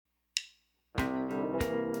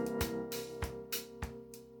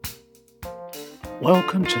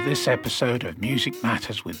Welcome to this episode of Music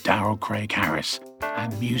Matters with Darrell Craig Harris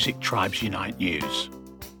and Music Tribes Unite News.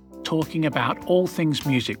 Talking about all things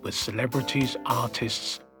music with celebrities,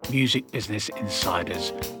 artists, music business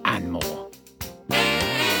insiders, and more.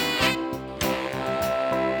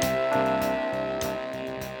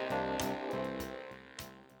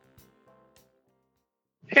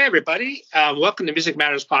 Hey, everybody. Welcome to Music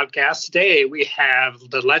Matters Podcast. Today, we have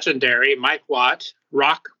the legendary Mike Watt,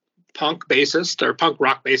 punk rock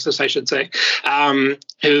bassist, I should say,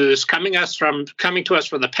 who's coming to us from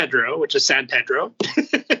the Pedro, which is San Pedro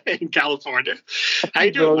in California. How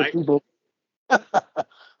you doing, Mike?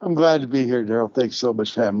 I'm glad to be here, Darrell. Thanks so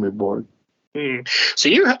much for having me aboard. So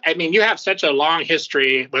you have such a long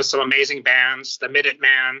history with some amazing bands, the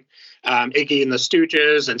Minutemen, Iggy and the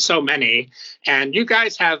Stooges, and so many. And you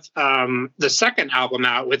guys have the second album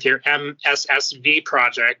out with your MSSV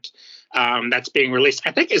project that's being released.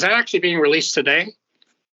 I think, is that actually being released today?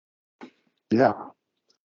 Yeah.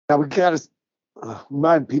 Now we got to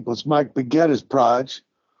remind people it's Mike Baghetta's project,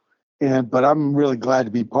 but I'm really glad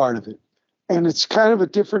to be part of it. And it's kind of a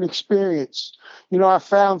different experience. You know, I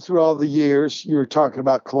found through all the years, you were talking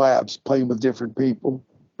about collabs, playing with different people.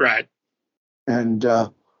 Right. And,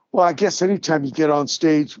 I guess anytime you get on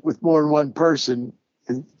stage with more than one person,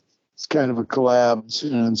 it's kind of a collab, it's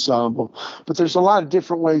an ensemble. But there's a lot of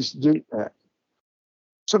different ways to do that.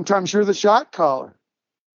 Sometimes you're the shot caller.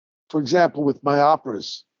 For example, with my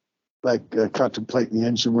operas, like Contemplating the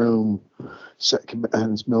Engine Room, Second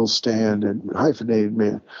Man's Mill Stand, and Hyphenated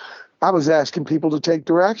Man, I was asking people to take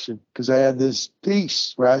direction because I had this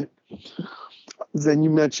piece, right? Then you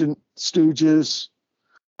mentioned Stooges,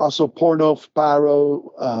 also Porno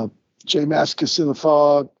Pyro, J Mascis in the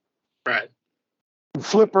Fog, right?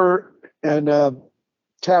 Flipper and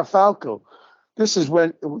Tav Falco. This is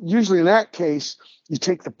when, usually in that case, you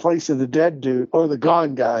take the place of the dead dude, or the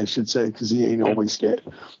gone guy, I should say, because he ain't always dead.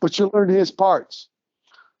 But you learn his parts.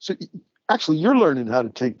 So actually, you're learning how to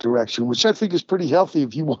take direction, which I think is pretty healthy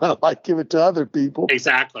if you want to give it to other people.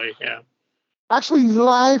 Exactly, yeah. Actually,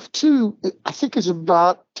 life, too, I think is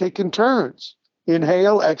about taking turns.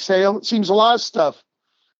 Inhale, exhale. It seems a lot of stuff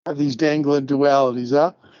have these dangling dualities,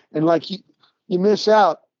 huh? And you miss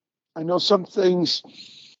out. I know some things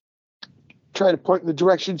try to point in the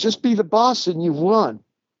direction, just be the boss and you've won.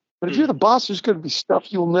 But if you're the boss, there's going to be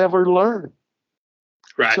stuff you'll never learn.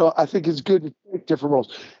 Right. So I think it's good to take different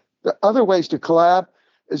roles. The other ways to collab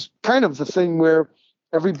is kind of the thing where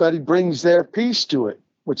everybody brings their piece to it,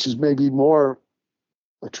 which is maybe more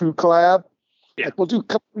a true collab. Yeah. Like we'll do a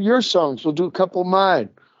couple of your songs, we'll do a couple of mine.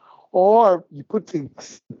 Or you put the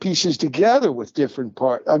pieces together with different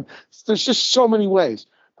parts. There's just so many ways.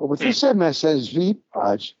 But with this MSSV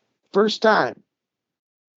project, first time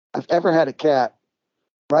I've ever had a cat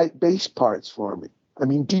write bass parts for me. I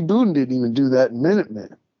mean, D. Boone didn't even do that in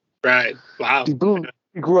Minutemen. Right. Wow. D. Boone,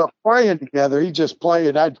 we grew up playing together. He'd just play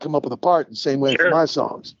it. I'd come up with a part the same way for my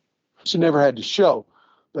songs. So never had to show.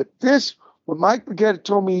 But what Mike Baghetta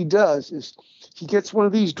told me he does is he gets one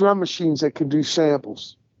of these drum machines that can do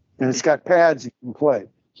samples. And it's got pads he can play.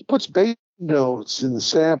 He puts bass notes in the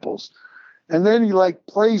samples. And then he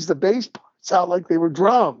plays the bass parts out like they were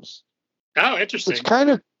drums. Oh, interesting. Which kind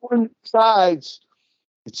of coincides.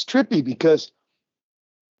 It's trippy because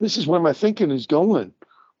this is where my thinking is going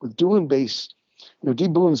with doing bass. You know, D.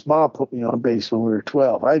 Boone's mom put me on bass when we were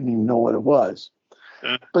 12. I didn't even know what it was.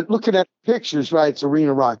 But looking at pictures, right, it's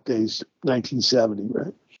Arena Rock Days, 1970,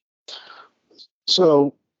 right?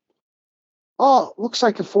 So, looks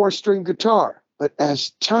like a 4-string guitar. But as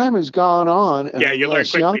time has gone on, and you learn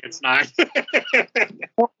quickly it's not.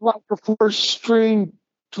 more like a 4-string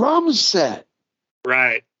drum set.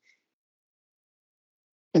 Right.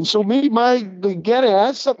 And so maybe Mike Baghetta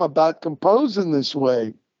has something about composing this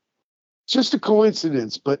way. It's just a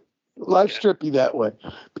coincidence, but life's trippy that way.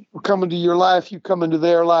 People come into your life, you come into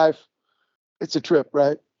their life. It's a trip,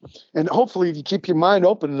 right? And hopefully if you keep your mind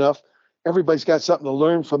open enough, everybody's got something to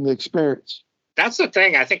learn from the experience. That's the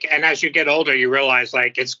thing, I think. And as you get older, you realize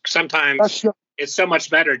it's sometimes it's so much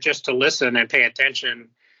better just to listen and pay attention,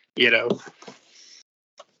 you know.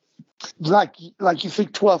 Like you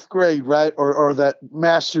think 12th grade, right? Or that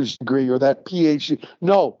master's degree or that PhD.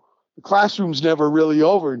 No, the classroom's never really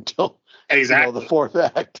over until exactly the fourth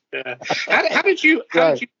act. Yeah. How did you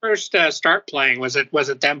first start playing? Was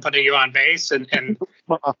it them putting you on bass and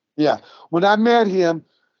Yeah. When I met him,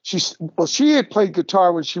 she had played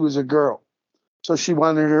guitar when she was a girl. So she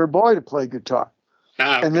wanted her boy to play guitar.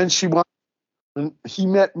 Okay. And then he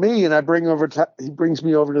met me and he brings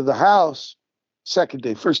me over to the house. Second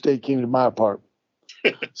day. First day he came to my apartment.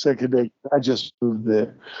 Second day, I just moved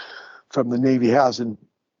there. from the Navy housing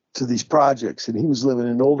to these projects, and he was living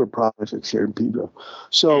in older projects here in Pedro.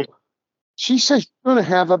 So she said, "You're going to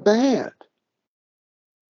have a band."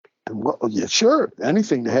 And well, yeah, sure,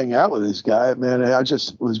 anything to hang out with this guy, man. I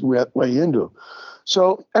just was way into him.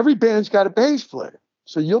 So every band's got a bass player.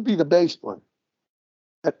 So you'll be the bass player.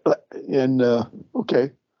 And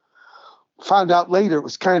okay. Found out later it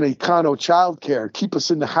was kind of econo childcare, keep us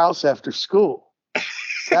in the house after school.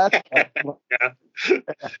 That's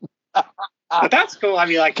But that's cool. I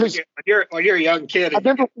mean, like when you're a young kid and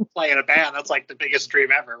you play in a band, that's like the biggest dream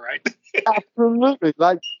ever, right? Absolutely.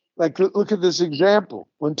 Like look at this example.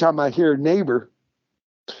 One time I hear a neighbor,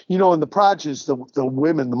 in the projects, the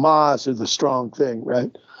women, the mas are the strong thing, right?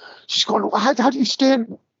 She's going, how do you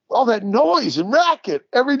stand all that noise and racket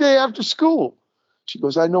every day after school? She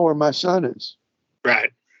goes, I know where my son is.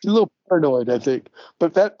 Right. She's a little paranoid, I think.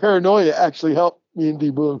 But that paranoia actually helped me in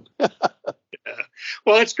Boone.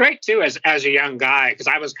 Well, it's great too as a young guy, because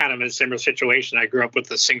I was kind of in a similar situation. I grew up with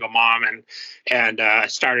a single mom and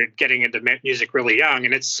started getting into music really young.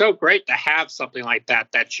 And it's so great to have something like that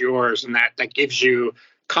that's yours and that gives you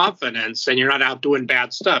confidence, and you're not out doing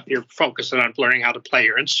bad stuff. You're focusing on learning how to play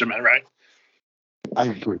your instrument, right? I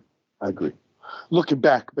agree. Looking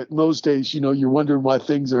back, but in those days, you're wondering why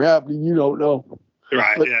things are happening. You don't know.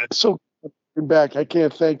 Right. But yeah. So looking back, I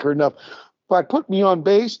can't thank her enough. By putting me on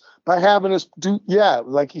bass, by having us do,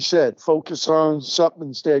 like you said, focus on something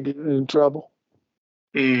instead of getting in trouble.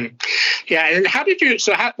 Yeah. And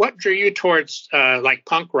what drew you towards like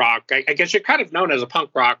punk rock? I guess you're kind of known as a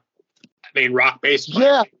punk rock, rock bass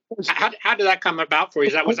player. Yeah. How did that come about for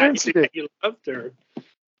you? Was that music that you loved, or?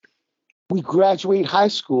 We graduate high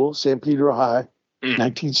school, San Pedro High,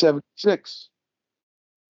 1976.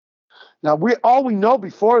 Now, all we know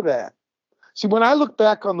before that, see, when I look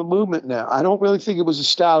back on the movement now, I don't really think it was a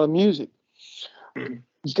style of music. You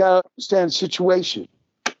got to understand the situation.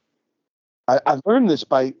 I learned this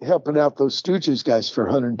by helping out those Stooges guys for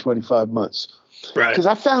 125 months. Right. Because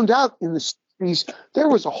I found out in the 60s, there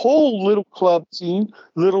was a whole little club scene,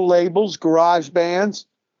 little labels, garage bands.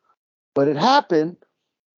 But it happened,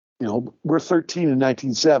 we're 13 in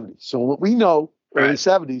 1970. So what we know, early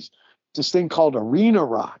 70s, this thing called arena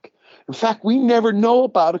rock. In fact, we never know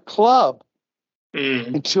about a club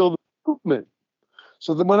until the movement.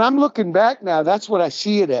 So then when I'm looking back now, that's what I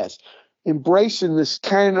see it as, embracing this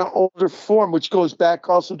kind of older form, which goes back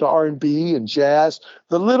also to R&B and jazz,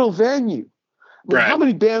 the little venue. How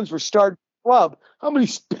many bands were started at a club? How many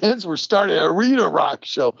bands were started at an arena rock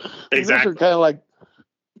show? Exactly. Those are kind of like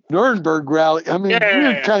Nuremberg rally.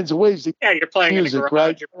 Weird kinds of ways to you're playing music, in the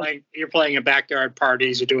garage, right? You're playing in backyard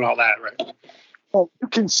parties, you're doing all that, right? Well, you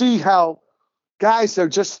can see how guys are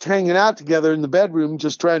just hanging out together in the bedroom,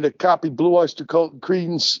 just trying to copy Blue Oyster Cult and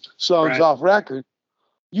Creedence songs off record.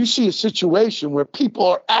 You see a situation where people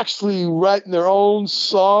are actually writing their own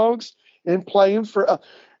songs and playing for,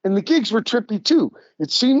 and the gigs were trippy too.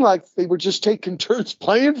 It seemed like they were just taking turns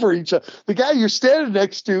playing for each other. The guy you're standing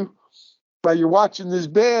next to, while you're watching this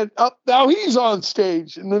band, now he's on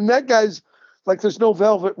stage, and then that guy's like, there's no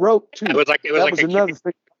velvet rope too. It was like another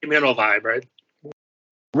thing. Communal vibe, right?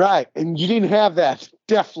 Right, and you didn't have that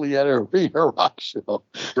definitely at an arena rock show,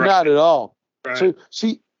 not at all. Right.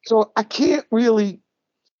 So I can't really,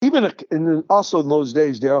 and also in those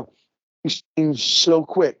days, Darrell, things changed so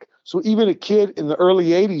quick. So even a kid in the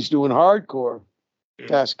early '80s doing hardcore,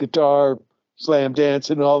 bass guitar, slam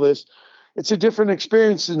dancing, and all this, it's a different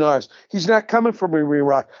experience than ours. He's not coming from arena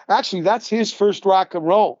rock. Actually, that's his first rock and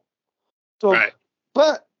roll. So,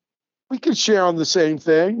 but we can share on the same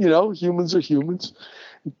thing. Humans are humans.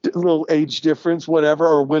 A little age difference, whatever,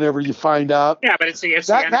 or whenever you find out. Yeah, but it's the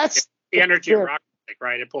energy of rock music,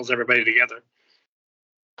 right? It pulls everybody together.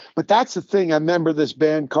 But that's the thing. I remember this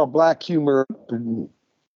band called Black Humor, and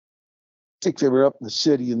I think they were up in the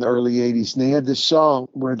city in the early '80s, and they had this song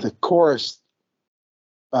where the chorus,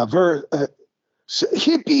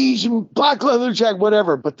 hippies and black leather jacket,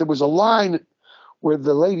 whatever. But there was a line where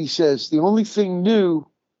the lady says, "The only thing new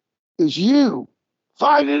is you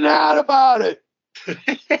finding out about it."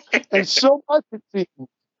 And so much it seems.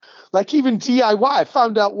 Like even DIY, I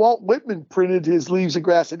found out Walt Whitman printed his Leaves of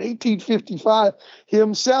Grass in 1855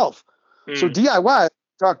 himself. So DIY,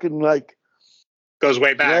 talking like goes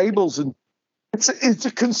way back. Labels, and it's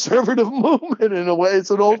a conservative movement in a way.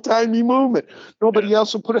 It's an old timey movement. Nobody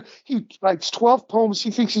else will put it. He writes 12 poems.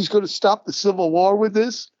 He thinks he's going to stop the Civil War with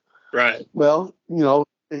this. Right. Well,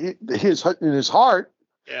 in his heart,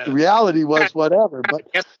 the reality was whatever. But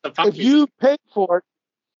if you paid for it.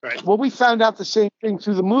 Right. Well, we found out the same thing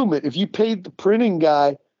through the movement. If you paid the printing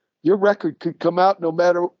guy, your record could come out no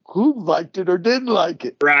matter who liked it or didn't like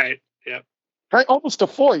it. Right. almost a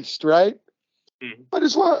foist, right? Mm-hmm. But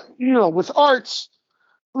it's what, with art's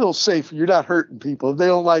a little safer. You're not hurting people. If they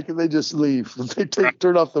don't like it, they just leave. If they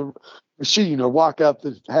turn off the machine or walk out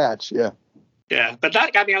the hatch. Yeah. Yeah, but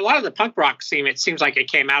a lot of the punk rock scene, it seems like it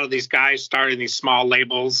came out of these guys starting these small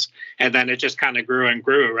labels, and then it just kind of grew and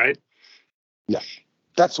grew, right? Yeah,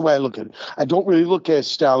 that's the way I look at it. I don't really look at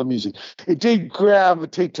style of music. It did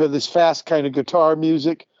gravitate to this fast kind of guitar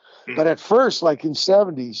music, but at first, like in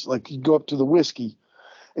 70s, like you go up to the Whiskey,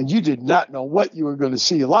 and you did not know what you were going to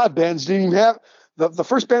see. A lot of bands didn't even have, the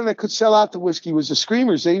first band that could sell out the Whiskey was the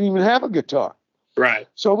Screamers. They didn't even have a guitar. Right.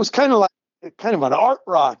 So it was kind of an art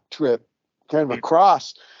rock trip. Kind of a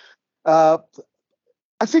cross. I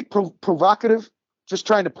think provocative, just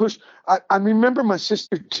trying to push. I remember my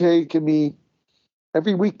sister taking me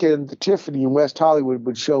every weekend. The Tiffany in West Hollywood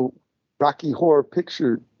would show Rocky Horror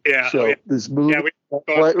Picture Show. Yeah. This movie,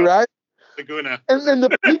 right? Laguna. And then the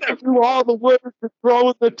people do all the work,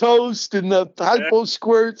 throwing the toast and the hypo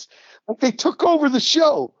squirts. Like they took over the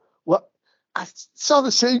show. Well, I saw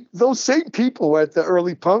those same people at the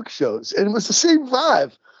early punk shows, and it was the same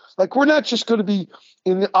vibe. Like, we're not just going to be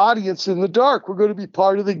in the audience in the dark. We're going to be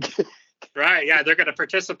part of the gig. Right, yeah. They're going to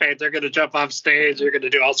participate. They're going to jump off stage. They're going to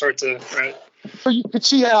do all sorts of, right? So you could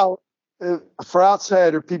see how, for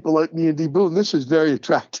outsider people like me and D. Boone, this is a very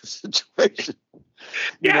attractive situation.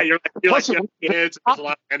 Yeah, you're like young kids. There's a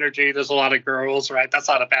lot of energy. There's a lot of girls, right? That's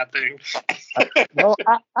not a bad thing. Well,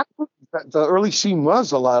 the early scene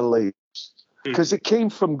was a lot of ladies because it came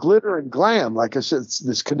from glitter and glam. Like I said, it's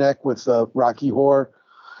this connect with Rocky Horror.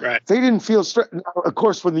 Right. They didn't feel of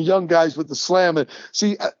course, when the young guys with the slam and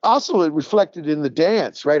see, also it reflected in the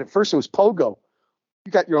dance, right? At first it was pogo.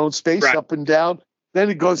 You got your own space up and down. Then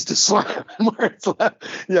it goes to slam where it's left.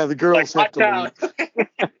 Yeah, the girls have to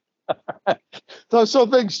leave. So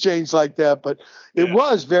things changed like that, but it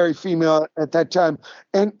was very female at that time.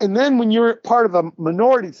 And then when you're part of a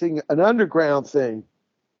minority thing, an underground thing,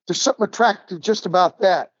 there's something attractive just about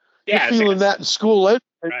that. Yeah, you're feeling that in school.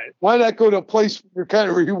 Right. Why not go to a place where you're kind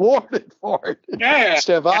of rewarded for it? Yeah.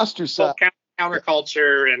 Instead of ostracized.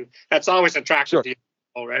 Counterculture, and that's always attractive to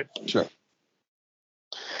people, right? Sure.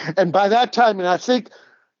 And by that time, and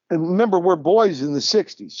remember, we're boys in the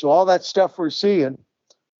 60s, so all that stuff we're seeing,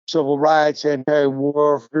 civil rights,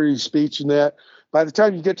 anti-war, free speech and that, by the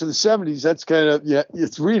time you get to the 70s, that's kind of,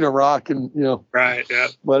 it's arena rock and, right, yeah,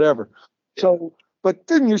 whatever. Yeah. So, but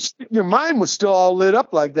then your mind was still all lit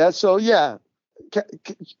up like that, so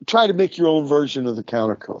try to make your own version of the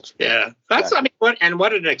counterculture. Yeah, that's what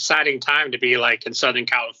an exciting time to be like in Southern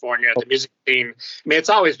California. The music scene. I mean, it's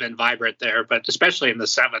always been vibrant there, but especially in the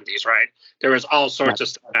 70s, right? There was all sorts of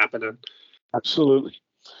stuff happening. Absolutely,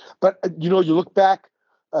 but you look back,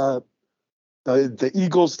 the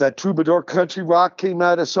Eagles, that troubadour country rock came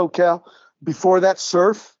out of SoCal. Before that,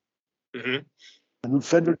 surf, and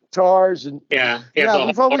Fender guitars, and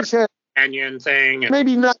we've always had Canyon thing.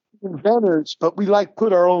 Maybe not inventors, but we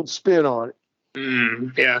put our own spin on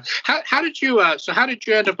it. Yeah. How did you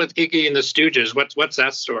end up with Iggy and the Stooges? What's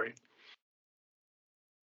that story?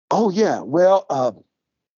 Oh yeah, well,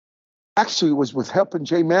 actually, it was with helping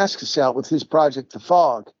Jay Mascis out with his project, The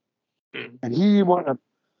Fog, and he didn't want to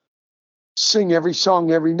sing every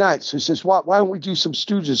song every night. So he says, "Why don't we do some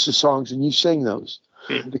Stooges songs and you sing those?"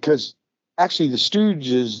 Because actually, the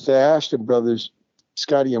Stooges, the Ashton brothers,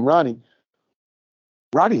 Scotty and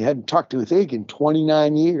Ronnie hadn't talked to Iggy in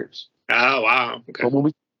 29 years. Oh, wow. Okay. But when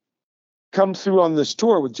we come through on this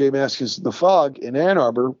tour with Jay Mascis, The Fog in Ann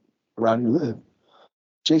Arbor, around where he lived,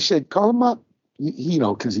 Jay said, call him up.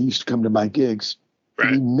 Because he used to come to my gigs.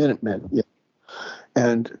 Right. Minutemen. Yeah.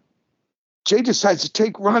 And Jay decides to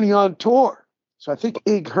take Ronnie on tour. So I think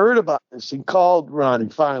Ig heard about this and called Ronnie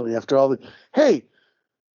finally after all the, hey,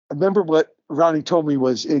 I remember what Ronnie told me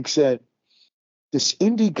was Ig said, this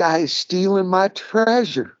indie guy is stealing my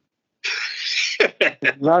treasure.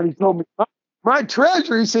 Ronnie told me, my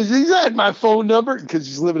treasure? He says, he's had my phone number because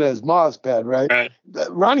he's living at his mom's pad, right?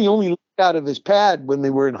 Ronnie only lived out of his pad when they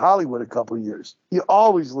were in Hollywood a couple of years. He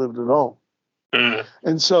always lived at home.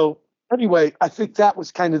 And so, anyway, I think that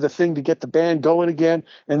was kind of the thing to get the band going again.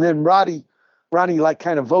 And then Ronnie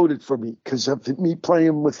kind of voted for me because of me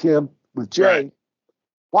playing with him, with Jay. Right.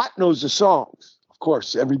 Watt knows the songs. Of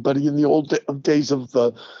course, everybody in the old days of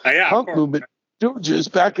the punk movement,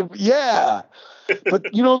 Stooges back in, But,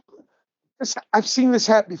 I've seen this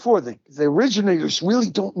happen before. The originators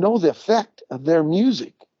really don't know the effect of their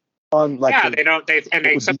music on they don't. They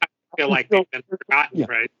sometimes feel like they've been forgotten,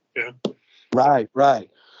 right? Yeah. Right.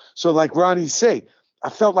 So like Ronnie say, I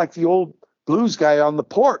felt like the old blues guy on the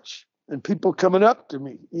porch and people coming up to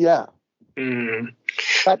me. Yeah. Mm.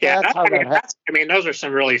 But Yeah, that's how that happened. I mean, those are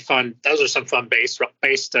some really fun. Those are some fun based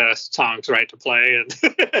songs, right, to play,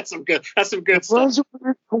 and that's some good. That's some good It stuff. was a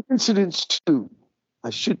weird coincidence too. I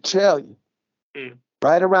should tell you. Mm.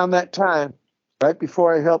 Right around that time, right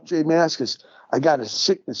before I helped Jay Mascis, I got a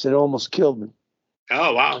sickness that almost killed me.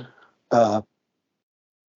 Oh wow!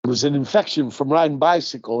 It was an infection from riding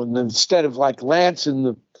bicycle, and instead of like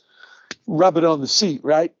lancing rub it on the seat,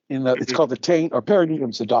 right? It's called the taint, or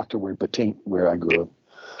perineum's the doctor word, but taint where I grew up.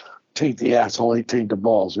 Taint the asshole, ain't taint the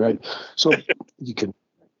balls, right? So you can.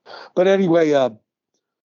 But anyway,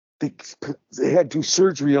 they had to do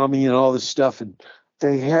surgery on me and all this stuff, and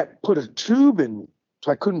they had put a tube in me,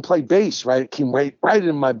 so I couldn't play bass. Right, it came right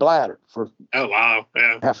in my bladder for. Oh wow!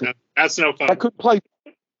 Yeah, that's no fun. I couldn't play.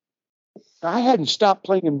 I hadn't stopped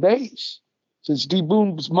playing bass since D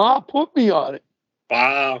Boon's mom put me on it.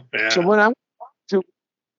 Wow! Yeah. So when I went to,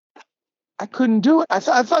 I couldn't do it. I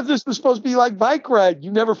thought this was supposed to be like bike ride.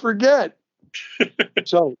 You never forget.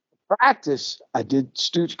 So practice, I did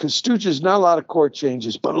Stooge, because Stooge is not a lot of chord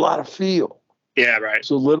changes, but a lot of feel. Yeah, right.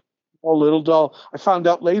 So little doll. I found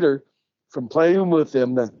out later from playing with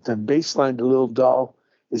them that the bass line to Little Doll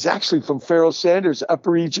is actually from Pharoah Sanders'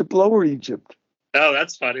 Upper Egypt, Lower Egypt. Oh,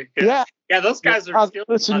 that's funny. Yeah. Yeah, those guys are still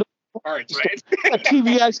listen on parts, right?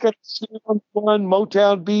 TVI's got one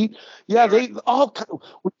Motown beat. Yeah, they all.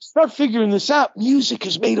 When you start figuring this out, music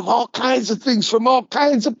is made of all kinds of things from all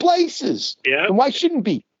kinds of places. Yeah. And why shouldn't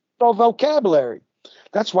be? It's all vocabulary.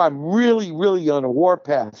 That's why I'm really, really on a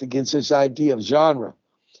warpath against this idea of genre,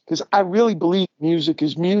 because I really believe music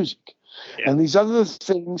is music. Yeah. And these other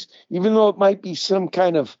things, even though it might be some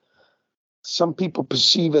people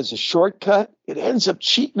perceive as a shortcut, it ends up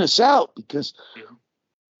cheating us out because,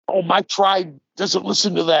 my tribe doesn't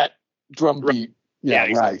listen to that drum beat. Yeah,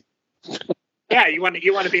 right. Yeah, you want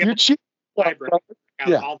to be You're cheating.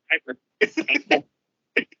 Yeah.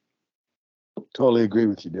 Totally agree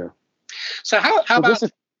with you there. So how about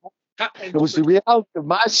it was the reality of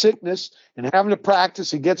my sickness and having to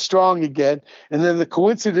practice and get strong again, and then the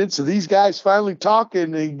coincidence of these guys finally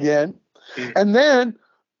talking again. And then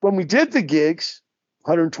when we did the gigs,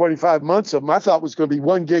 125 months of them, I thought it was going to be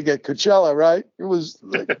one gig at Coachella, right? It was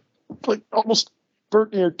like almost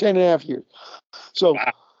 13 or 10 and a half years. So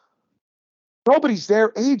nobody's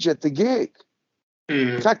their age at the gig.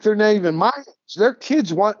 In fact, they're not even my age. Their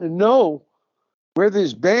kids wanting to know where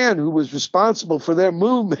this band who was responsible for their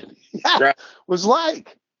movement was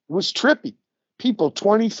like. It was trippy. People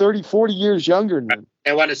 20, 30, 40 years younger than them.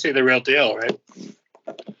 They want to see the real deal, right?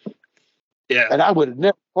 Yeah. And I would have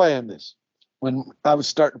never planned this when I was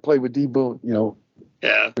starting to play with D Boon,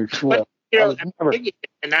 Yeah. But,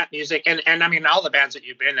 in that music, and I mean, all the bands that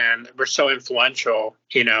you've been in were so influential,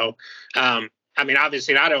 I mean,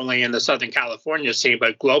 obviously not only in the Southern California scene,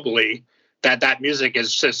 but globally, that music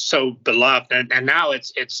is just so beloved. And now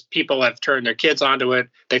it's people have turned their kids onto it.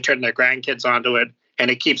 They turn their grandkids onto it,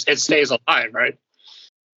 and it stays alive, right?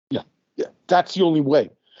 Yeah. That's the only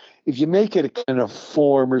way. If you make it a kind of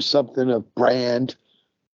form or something, a brand,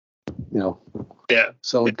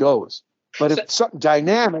 so it goes. But if it's something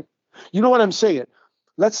dynamic, you know what I'm saying?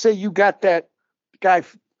 Let's say you got that guy,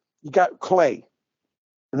 you got clay,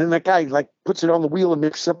 and then that guy puts it on the wheel and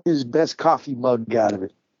makes up his best coffee mug out of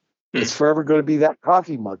it. It's forever going to be that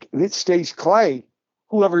coffee mug. If it stays clay,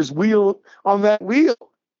 whoever's wheel on that wheel,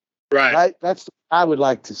 right? That's I would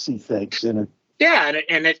like to see things in it. Yeah,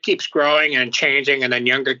 and it keeps growing and changing, and then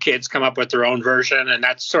younger kids come up with their own version, and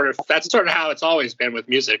that's sort of how it's always been with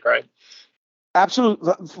music, right?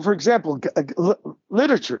 Absolutely. For example,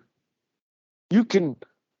 literature. You can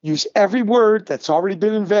use every word that's already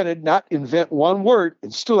been invented, not invent one word,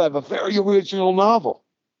 and still have a very original novel.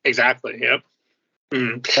 Exactly. Yep.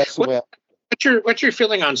 That's the way. What's your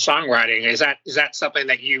feeling on songwriting? Is that something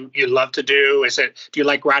that you love to do? Do you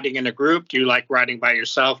like writing in a group? Do you like writing by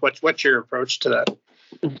yourself? What's your approach to that?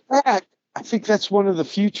 In fact, I think that's one of the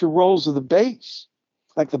future roles of the bass.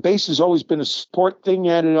 Like the bass has always been a support thing,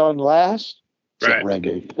 added on last. Right.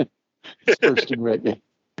 Reggae. It's first in reggae.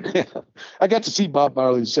 Yeah. I got to see Bob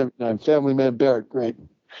Marley in '79, Family Man Barrett, great.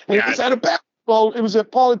 And it was at a basketball, it was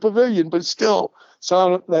at Pauley Pavilion, but still,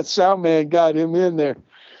 that sound man got him in there.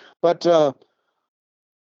 But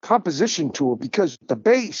composition tool, because the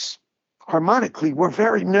bass, harmonically, we're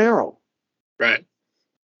very narrow. Right.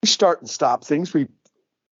 We start and stop things. We,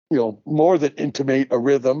 more than intimate a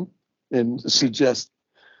rhythm and suggest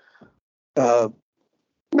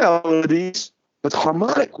melodies. But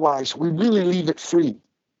harmonic-wise, we really leave it free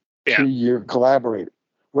to your collaborator.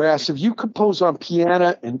 Whereas if you compose on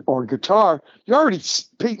piano or guitar, you're already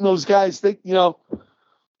painting those guys. It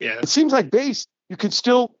seems like bass, you could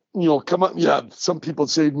still come up. Yeah, some people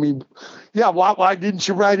say to me, "Yeah, why didn't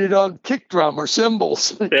you write it on kick drum or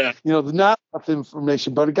cymbals?" Yeah. Not enough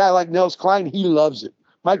information. But a guy like Nels Klein, he loves it.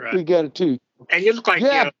 Mike, we get it too. And you look like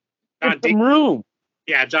John Deacon. Room.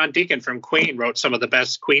 Yeah, John Deacon from Queen wrote some of the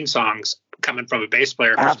best Queen songs coming from a bass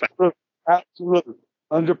player perspective. Absolutely.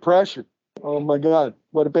 Under pressure. Oh my God,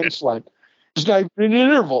 what a bass line! It's not even an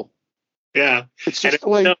interval. Yeah, it's just the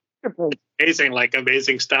way.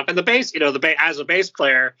 Amazing stuff. And the bass, as a bass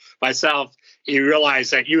player myself, you realize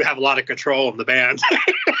that you have a lot of control of the band.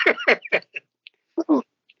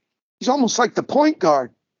 He's almost like the point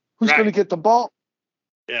guard. Who's going to get the ball?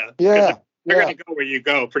 Yeah. Yeah. They're going to go where you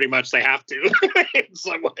go. Pretty much they have to in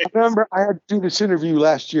some ways. I remember I had to do this interview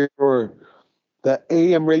last year for the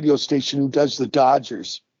AM radio station who does the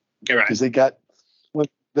Dodgers. You're right. Because they got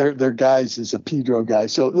their guys is a Pedro guy.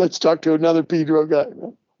 So let's talk to another Pedro guy,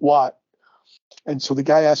 Watt. And so the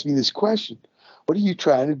guy asked me this question: "What are you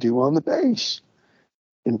trying to do on the bass?"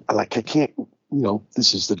 And I can't,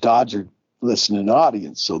 this is the Dodger listening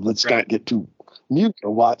audience, so let's not get too mute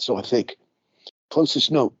or Watt. So I think closest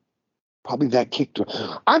note, probably that kick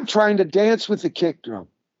drum. I'm trying to dance with the kick drum.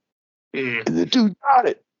 And the dude got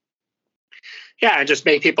it. Yeah, and just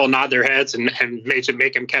make people nod their heads and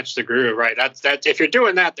make them catch the groove, right? That's if you're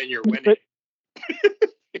doing that, then you're winning.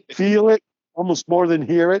 Feel it almost more than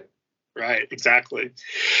hear it. Right, exactly.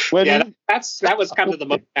 That was kind of the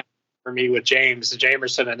most for me with James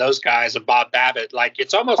Jamerson and those guys and Bob Babbitt. Like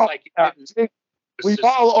it's almost like we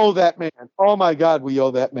all owe that man. Oh my God, we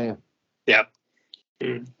owe that man. Yeah.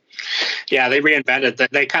 Yeah, they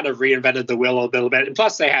kind of reinvented the wheel a little bit. And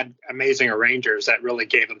plus they had amazing arrangers that really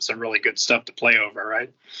gave them some really good stuff to play over,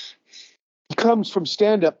 right? He comes from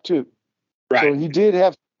stand-up too. Right. So he did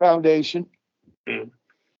have foundation. Some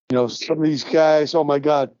of these guys, oh my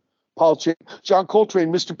God, John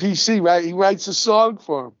Coltrane, Mr. PC, right? He writes a song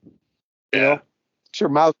for him. Yeah. Sure,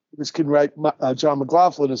 Miles Davis can write John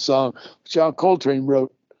McLaughlin a song. John Coltrane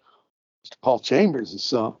wrote Mr. Paul Chambers a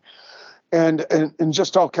song. And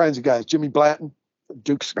just all kinds of guys. Jimmy Blanton,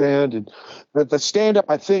 Duke's band. And the stand-up,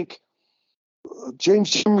 I think, James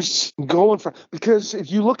Jamerson going for... Because if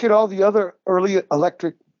you look at all the other early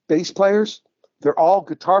electric bass players, they're all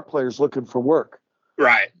guitar players looking for work.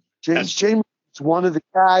 Right. James Jamerson is one of the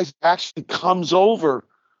guys who actually comes over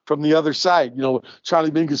from the other side.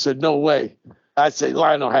 Charlie Mingus said, "No way." I'd say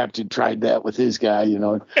Lionel Hampton tried that with his guy,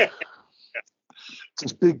 It's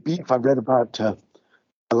this big beef I read about.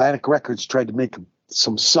 Atlantic Records tried to make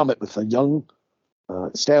some summit with a young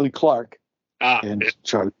Stanley Clark and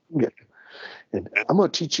Charlie Mingus. And I'm going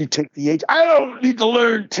to teach you take the H. I don't need to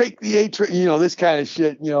learn take the H. This kind of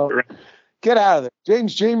shit. Right. Get out of there.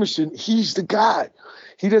 James Jamerson, he's the guy.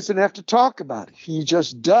 He doesn't have to talk about it. He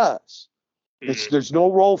just does. There's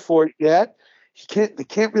no role for it yet. They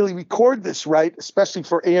can't really record this right, especially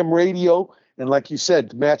for AM radio. And like you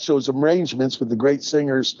said, to match those arrangements with the great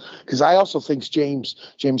singers. Because I also think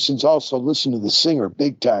Jameson's also listened to the singer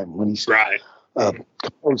big time when he's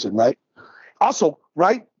composing, right? Also,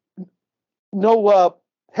 right? No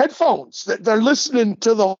headphones. They're listening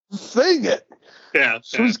to the whole thing.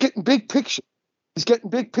 So he's getting big picture.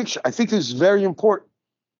 I think this is very important.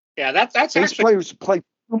 Yeah, that's bass actually players play.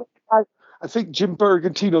 I think Jim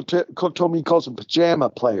Bergantino told me he calls them pajama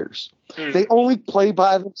players. They only play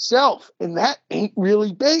by themselves, and that ain't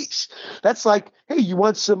really bass. That's like, hey, you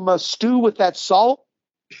want some stew with that salt?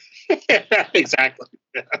 Exactly.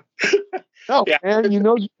 No, man,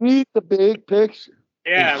 you need the big picture.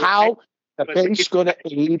 Yeah. And how the bass going to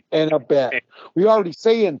aid and abet. We already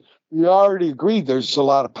agreed there's a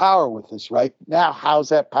lot of power with this, right? Now, how's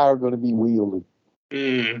that power going to be wielded?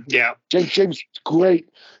 Yeah. James, great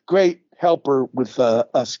helper with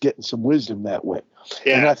us getting some wisdom that way.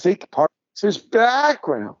 Yeah. And I think part of his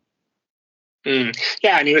background. Yeah,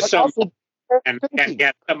 and he was and he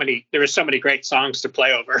had there were so many great songs to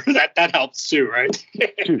play over. that helps too, right?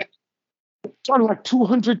 Dude, it's on like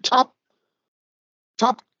 200 top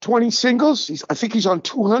 20 singles. I think he's on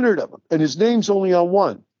 200 of them, and his name's only on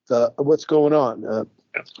one. What's going on?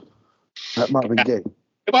 At Marvin Gaye.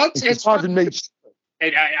 Well, it's Marvin made.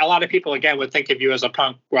 And a lot of people, again, would think of you as a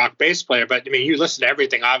punk rock bass player, but I mean, you listen to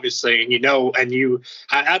everything, obviously, and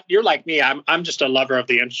you're like me. I'm just a lover of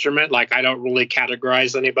the instrument. Like, I don't really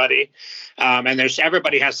categorize anybody, and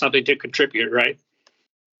everybody has something to contribute, right?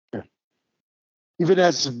 Yeah. Even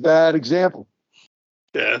as a bad example.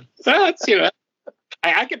 Yeah, that's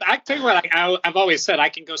I tell you what, I've always said I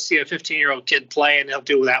can go see a 15-year-old kid play, and he'll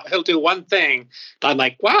do one thing. I'm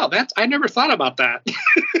like, wow, I never thought about that.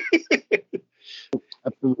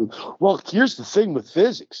 Absolutely. Well, here's the thing with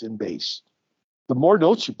physics in bass. The more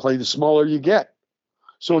notes you play, the smaller you get.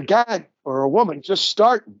 So a guy or a woman just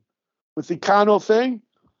starting with the Econo thing,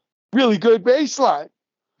 really good bass line.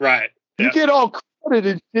 Right. You get all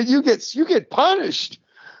credited and you get punished.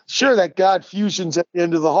 Sure, that God fusion's at the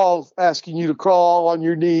end of the hall asking you to crawl on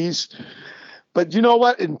your knees. But you know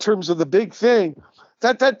what? In terms of the big thing,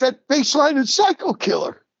 that bass line is Psycho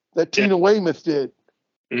Killer that Tina Weymouth did.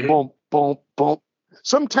 Mm-hmm. Boom, boom, boom.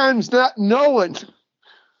 Sometimes not knowing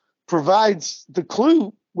provides the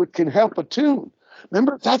clue what can help a tune.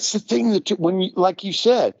 Remember, that's the thing that when you, like you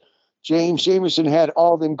said, James Jamerson had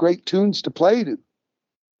all them great tunes to play to.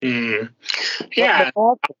 Mm. Yeah,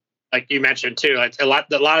 like you mentioned too, it's a lot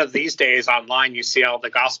of these days online you see all the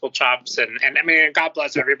gospel chops and I mean, God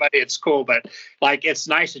bless everybody, it's cool, but like it's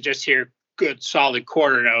nice to just hear good solid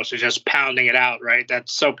quarter notes or just pounding it out, right?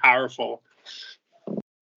 That's so powerful.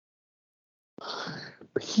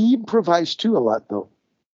 He improvised too a lot though.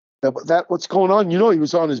 That what's going on? You know, he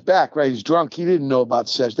was on his back, right? He's drunk. He didn't know about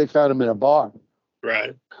Sesh. They found him in a bar.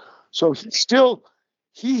 Right. So he's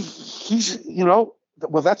you know,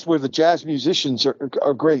 well, that's where the jazz musicians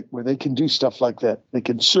are great, where they can do stuff like that. They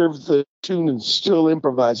can serve the tune and still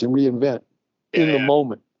improvise and reinvent in the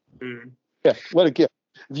moment. Mm-hmm. Yeah, what a gift.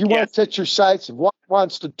 If you want to set your sights, if one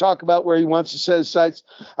wants to talk about where he wants to set his sights,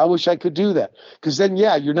 I wish I could do that. Because then,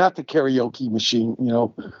 you're not the karaoke machine, you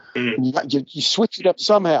know. Mm-hmm. You switch it up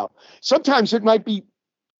somehow. Sometimes it might be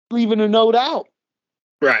leaving a note out.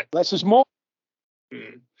 Right. Less is more.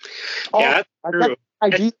 Mm-hmm. Yeah, I got an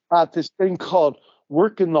idea about this thing called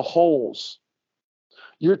working the holes.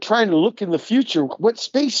 You're trying to look in the future. What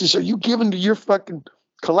spaces are you giving to your fucking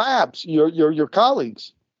collabs, your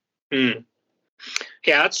colleagues? Mm.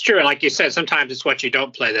 Yeah, that's true. And like you said, sometimes it's what you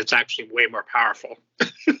don't play that's actually way more powerful.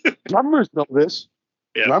 Drummers know this.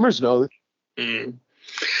 Yeah. Drummers know this. Mm.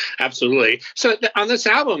 Absolutely. So on this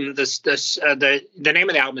album, the name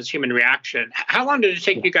of the album is Human Reaction. How long did it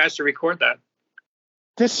take you guys to record that?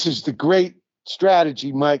 This is the great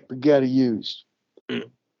strategy Mike Bagetta used. Mm.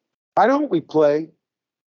 Why don't we play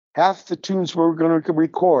half the tunes we're going to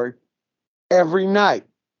record every night?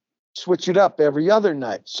 Switch it up every other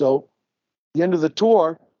night. So at the end of the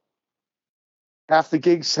tour, half the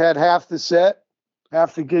gigs had half the set,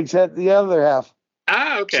 half the gigs had the other half.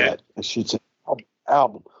 Okay. Set, I should say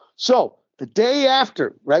album. So the day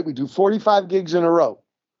after, right, we do 45 gigs in a row.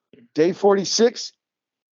 Day 46,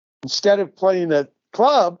 instead of playing a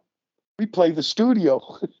club, we play the studio.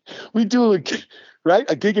 We do a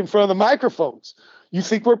gig in front of the microphones. You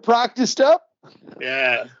think we're practiced up?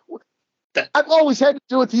 Yeah. I've always had to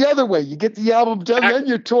do it the other way. You get the album done, then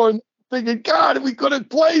you're touring, thinking, God, we couldn't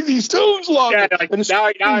play these tunes longer. Yeah, like, now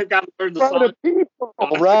I've got to learn the song. People,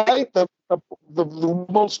 right? The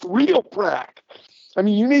most real prac. I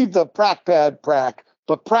mean, you need the prac pad prac,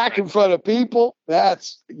 but prac in front of people,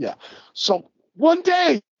 that's, yeah. So one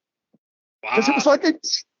day, because it was like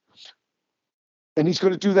and he's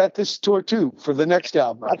going to do that this tour too for the next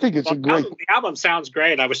album. I think it's a great. The album sounds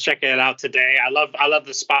great. I was checking it out today. I love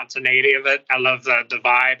the spontaneity of it. I love the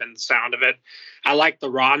vibe and the sound of it. I like the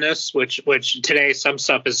rawness, which today some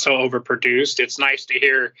stuff is so overproduced. It's nice to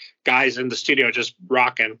hear guys in the studio just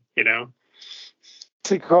rocking. You know, I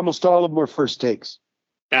think almost all of them were first takes.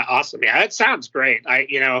 Yeah, awesome. Yeah, it sounds great. I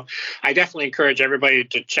definitely encourage everybody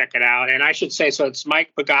to check it out. And I should say, so it's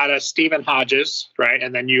Mike Bagetta, Stephen Hodges, right?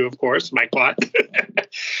 And then you, of course, Mike Watt.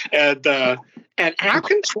 and how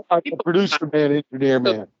can the producer man, engineer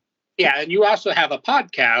man? Yeah, and you also have a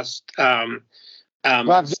podcast.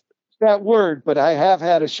 Well, that word, but I have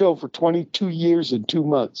had a show for 22 years and 2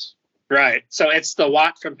 months. Right. So it's the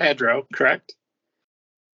Watt from Pedro, correct?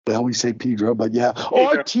 Well, we say Pedro, but yeah.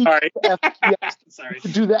 Or TWFPS. Sorry. To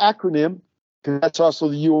do the acronym, because that's also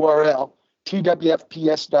the URL,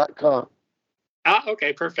 TWFPS.com.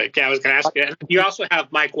 Okay, perfect. Yeah, I was going to ask you. You also have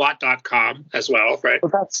MikeWatt.com as well, right?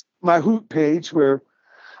 Well, that's my Hoot page where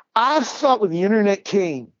I thought when the internet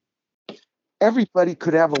came, everybody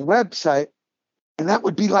could have a website, and that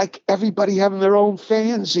would be like everybody having their own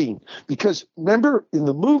fanzine. Because remember, in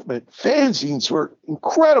the movement, fanzines were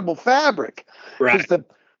incredible fabric. Right.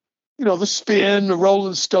 The Spin, the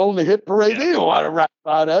Rolling Stone, the Hit Parade, they don't want to write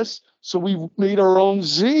about us. So we made our own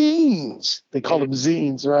zines. They call them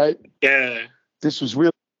zines, right? Yeah. This was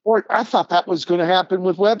really important. I thought that was going to happen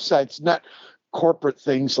with websites, not corporate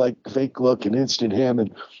things like Fake Look and Instant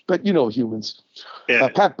Hammond, but humans. Yeah.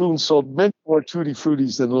 Pat Boone sold many more Tutti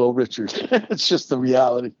Fruities than Little Richard. It's just the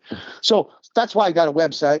reality. So that's why I got a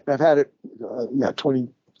website. I've had it,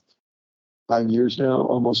 25 years now,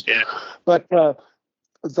 almost. Yeah. But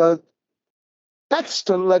that's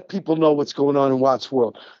to let people know what's going on in Watt's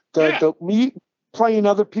world. Me playing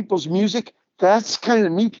other people's music, that's kind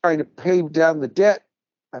of me trying to pay down the debt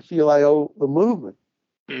I feel I owe the movement.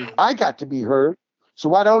 I got to be heard. So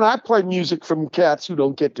why don't I play music from cats who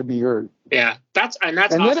don't get to be heard? Yeah, that's and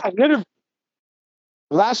awesome. then the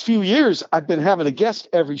last few years, I've been having a guest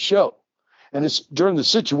every show. And it's during the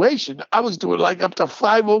situation, I was doing like up to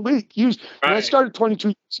 5 a week. When I started 22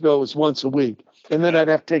 years ago, it was once a week. And then I'd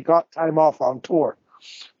have to take time off on tour.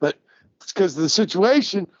 But it's because of the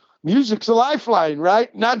situation. Music's a lifeline,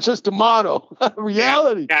 right? Not just a motto,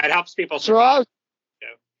 reality. Yeah, it helps people survive.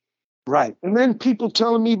 Right. And then people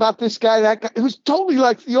telling me about this guy, that guy. It was totally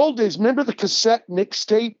like the old days. Remember the cassette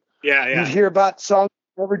mixtape? Yeah. You'd hear about songs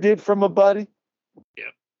you never did from a buddy? Yeah.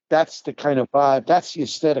 That's the kind of vibe. That's the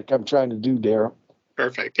aesthetic I'm trying to do, Darrell.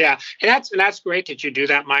 Perfect. Yeah. And that's great that you do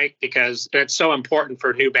that, Mike, because it's so important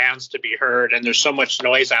for new bands to be heard. And there's so much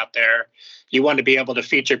noise out there. You want to be able to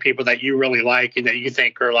feature people that you really like and that you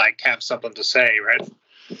think are like have something to say, right?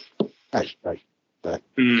 Right. I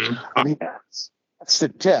mean, that's the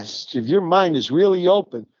test. If your mind is really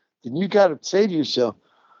open, then you got to say to yourself,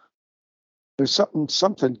 there's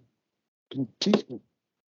something can teach me.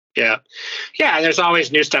 Yeah. Yeah. There's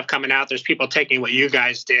always new stuff coming out. There's people taking what you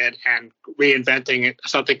guys did and reinventing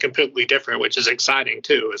something completely different, which is exciting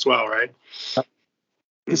too, as well, right?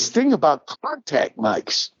 This thing about contact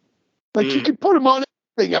mics, like you can put them on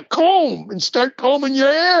anything, a comb, and start combing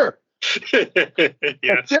your hair.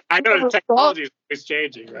 Yeah. I know the technology is always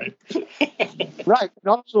changing, right? Right. And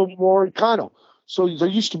also Morricano. So there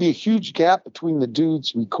used to be a huge gap between the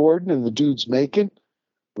dudes recording and the dudes making.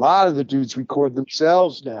 A lot of the dudes record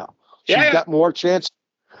themselves now. So you've got more chance.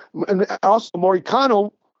 And also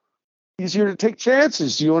Morricano, easier to take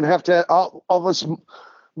chances. You don't have to have all this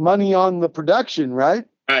money on the production, right?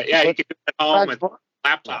 Yeah, you can do it at home with a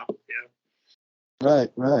laptop. Yeah.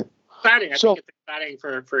 Right. Exciting. I think it's exciting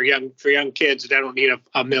for young kids that don't need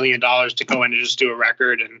 $1 million to go in and just do a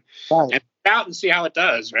record and out and see how it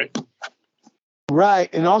does, right? Right.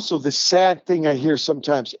 And also the sad thing I hear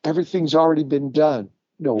sometimes, everything's already been done.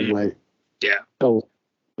 No way. Yeah. No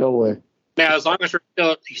way. Now, as long as we're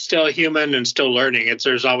still human and still learning,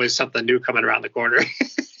 there's always something new coming around the corner.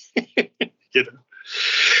 You know.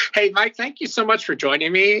 Hey, Mike, thank you so much for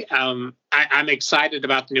joining me. I'm excited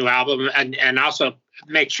about the new album, and also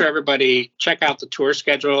make sure everybody check out the tour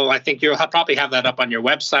schedule. I think you'll probably have that up on your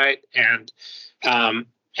website, and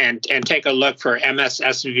take a look for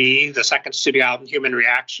MSSV, the second studio album, Human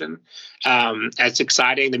Reaction. It's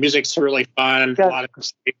exciting. The music's really fun. A lot of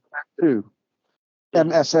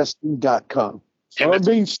MSSV.com. So it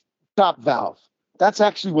means stop valve. That's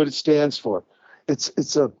actually what it stands for.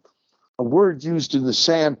 It's a word used in the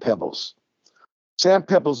Sand Pebbles. Sand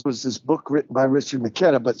Pebbles was this book written by Richard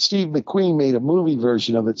McKenna, but Steve McQueen made a movie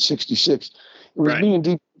version of it, 1966. It was me and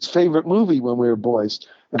Dee's favorite movie when we were boys.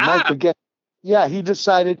 And Mike again, he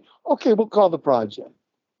decided, okay, we'll call the project.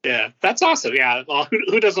 Yeah, that's awesome. Yeah, well,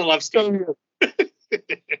 who doesn't love Steve?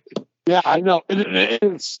 Yeah, I know. In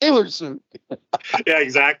a sailor suit. Yeah,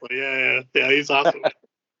 exactly. Yeah, he's awesome.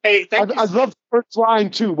 Hey, thank you. I love the first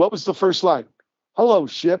line, too. What was the first line? Hello,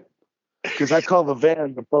 ship. Because I call the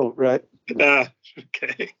van the boat, right?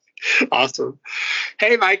 Okay. Awesome.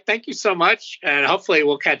 Hey, Mike, thank you so much. And hopefully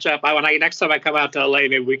we'll catch up. Next time I come out to LA,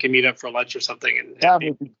 maybe we can meet up for lunch or something and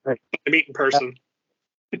would be great. Meet in person.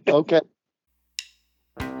 Okay.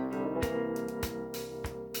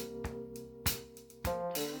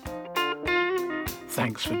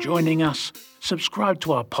 Thanks for joining us. Subscribe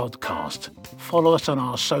to our podcast. Follow us on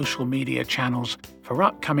our social media channels for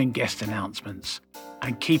upcoming guest announcements.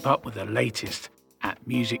 And keep up with the latest at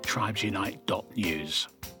musictribesunite.news.